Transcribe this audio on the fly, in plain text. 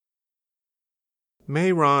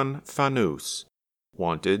Mehran Fanous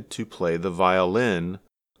wanted to play the violin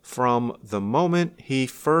from the moment he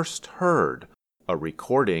first heard a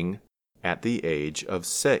recording at the age of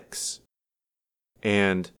 6.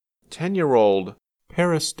 And 10-year-old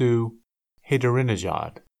Parastu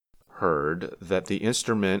Haydarinejad heard that the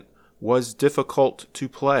instrument was difficult to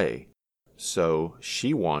play, so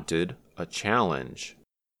she wanted a challenge.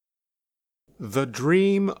 The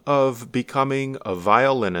dream of becoming a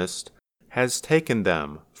violinist has taken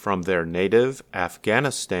them from their native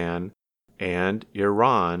Afghanistan and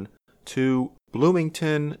Iran to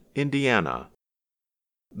Bloomington, Indiana.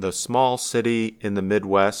 The small city in the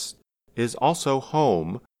Midwest is also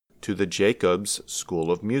home to the Jacobs School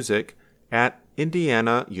of Music at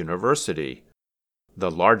Indiana University, the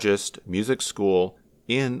largest music school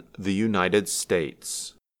in the United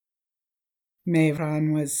States.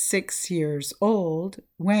 Mehran was 6 years old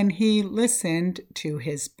when he listened to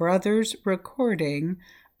his brother's recording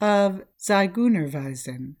of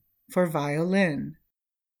Zigeunerweisen for violin.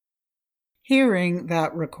 Hearing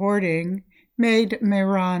that recording made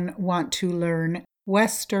Mehran want to learn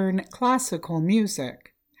Western classical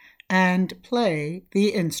music and play the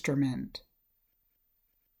instrument.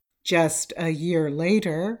 Just a year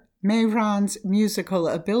later, Mehran's musical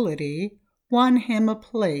ability won him a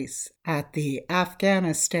place at the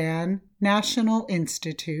Afghanistan National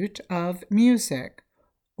Institute of Music,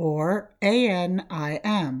 or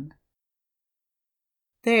ANIM.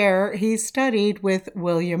 There he studied with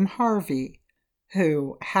William Harvey,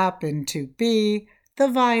 who happened to be the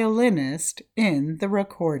violinist in the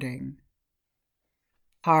recording.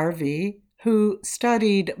 Harvey, who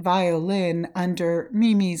studied violin under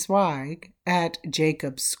Mimi Zweig at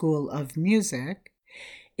Jacobs School of Music,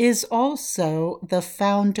 is also the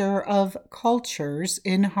founder of Cultures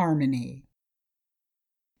in Harmony.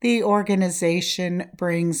 The organization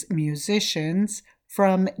brings musicians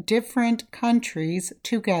from different countries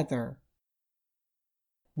together.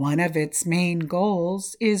 One of its main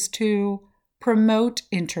goals is to promote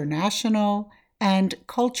international and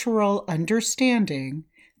cultural understanding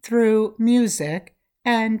through music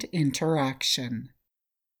and interaction.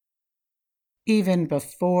 Even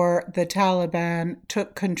before the Taliban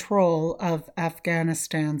took control of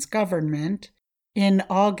Afghanistan's government in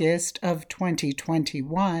August of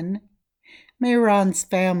 2021, Mehran's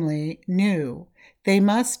family knew they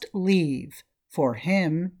must leave for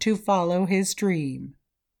him to follow his dream.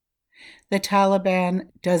 The Taliban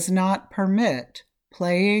does not permit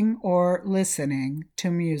playing or listening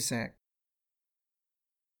to music.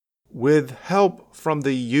 With help from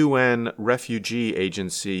the UN refugee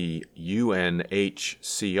agency UNHCR,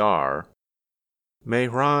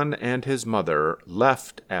 Mehran and his mother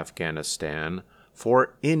left Afghanistan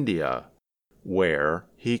for India, where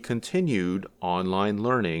he continued online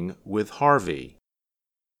learning with Harvey.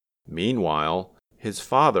 Meanwhile, his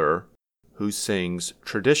father, who sings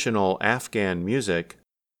traditional Afghan music,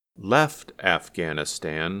 left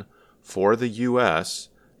Afghanistan for the U.S.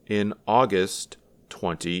 in August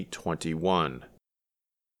 2021.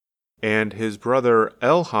 And his brother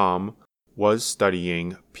Elham was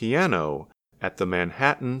studying piano at the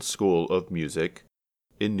Manhattan School of Music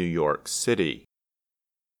in New York City.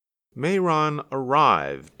 Mehran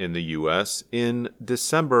arrived in the U.S. in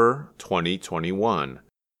December 2021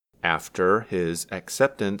 after his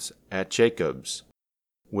acceptance at Jacobs,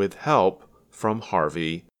 with help from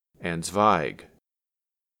Harvey and Zweig.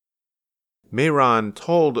 Mehran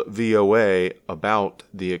told VOA about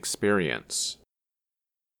the experience.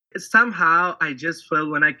 Somehow I just felt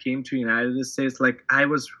when I came to United States, like I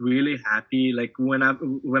was really happy. Like when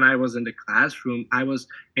I was in the classroom, I was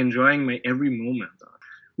enjoying my every moment.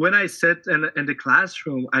 When I sit in the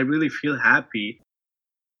classroom, I really feel happy.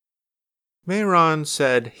 Mehran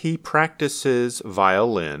said he practices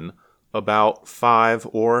violin about 5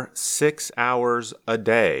 or 6 hours a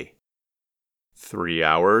day. 3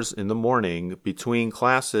 hours in the morning between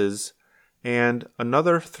classes, and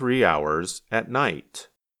another 3 hours at night.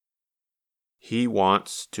 He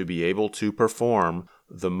wants to be able to perform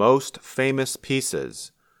the most famous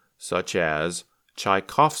pieces, such as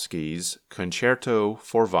Tchaikovsky's Concerto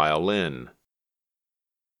for Violin.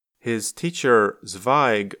 His teacher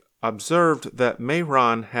Zweig observed that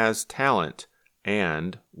Mehran has talent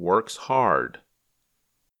and works hard.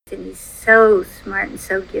 And he's so smart and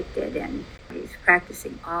so gifted, and he's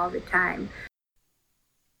practicing all the time.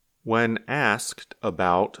 When asked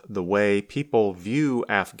about the way people view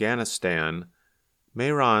Afghanistan,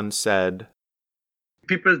 Mehran said,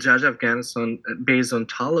 People judge Afghanistan based on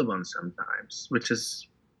Taliban sometimes, which is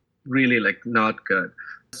really not good.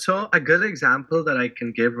 So a good example that I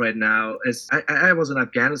can give right now is I was in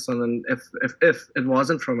Afghanistan, and if it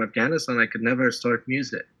wasn't from Afghanistan, I could never start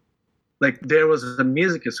music. Like there was a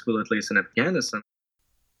music school at least in Afghanistan.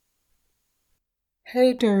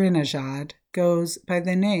 Haydarinejad goes by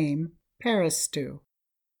the name Parastu.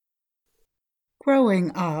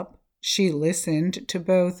 Growing up, she listened to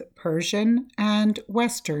both Persian and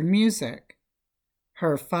Western music.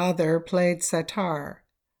 Her father played sitar,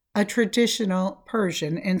 a traditional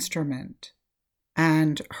Persian instrument,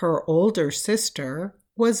 and her older sister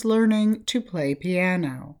was learning to play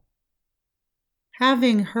piano.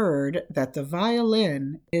 Having heard that the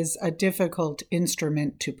violin is a difficult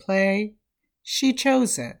instrument to play, she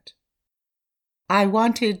chose it. "I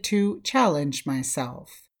wanted to challenge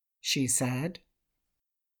myself," she said.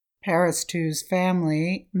 Parastu's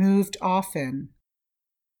family moved often,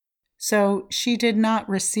 so she did not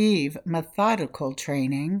receive methodical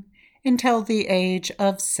training until the age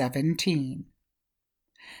of 17.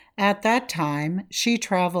 At that time, she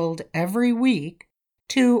traveled every week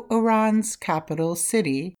to Iran's capital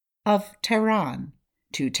city of Tehran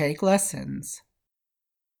to take lessons.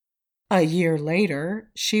 A year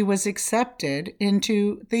later, she was accepted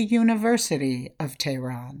into the University of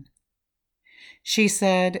Tehran. She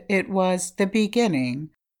said it was the beginning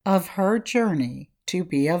of her journey to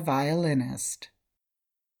be a violinist.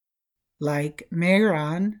 Like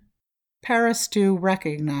Mehran, Parastu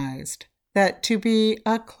recognized that to be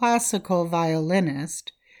a classical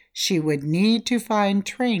violinist, she would need to find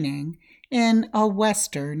training in a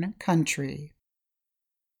Western country.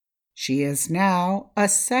 She is now a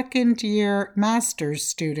second-year master's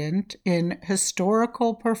student in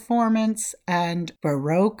historical performance and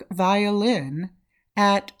Baroque violin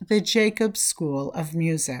at the Jacobs School of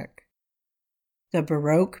Music. The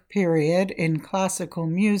Baroque period in classical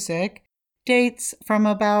music dates from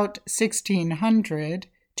about 1600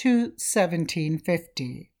 to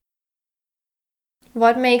 1750.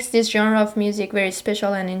 What makes this genre of music very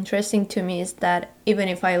special and interesting to me is that even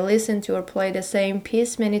if I listen to or play the same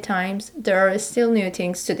piece many times, there are still new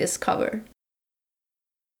things to discover.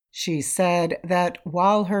 She said that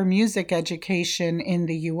while her music education in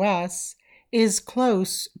the U.S. is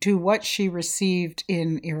close to what she received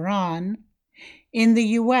in Iran, in the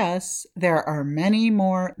U.S. there are many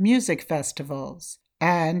more music festivals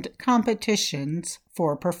and competitions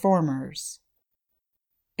for performers.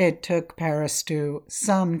 It took Parastu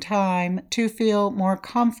some time to feel more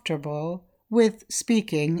comfortable with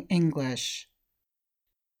speaking English.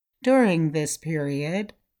 During this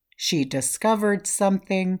period, she discovered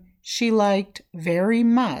something she liked very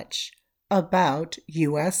much about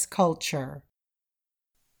U.S. culture.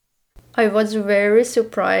 I was very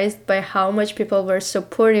surprised by how much people were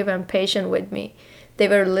supportive and patient with me. They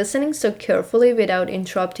were listening so carefully without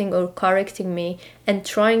interrupting or correcting me and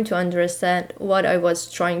trying to understand what I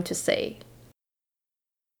was trying to say.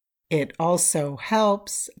 It also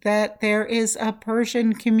helps that there is a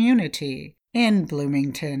Persian community in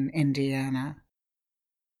Bloomington, Indiana.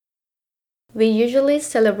 We usually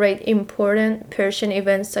celebrate important Persian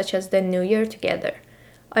events such as the New Year together.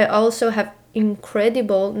 I also have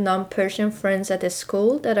incredible non-Persian friends at the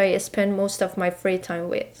school that I spend most of my free time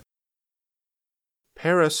with.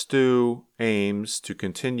 Parastu aims to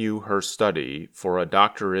continue her study for a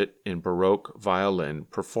doctorate in Baroque violin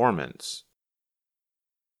performance,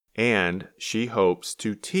 and she hopes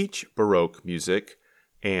to teach Baroque music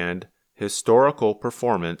and historical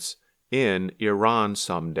performance in Iran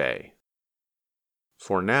someday.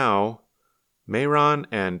 For now, Mehran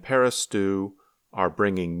and Parastu are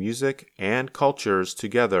bringing music and cultures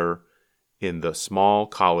together in the small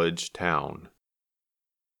college town.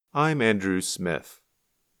 I'm Andrew Smith.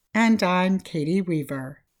 And I'm Katie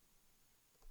Weaver.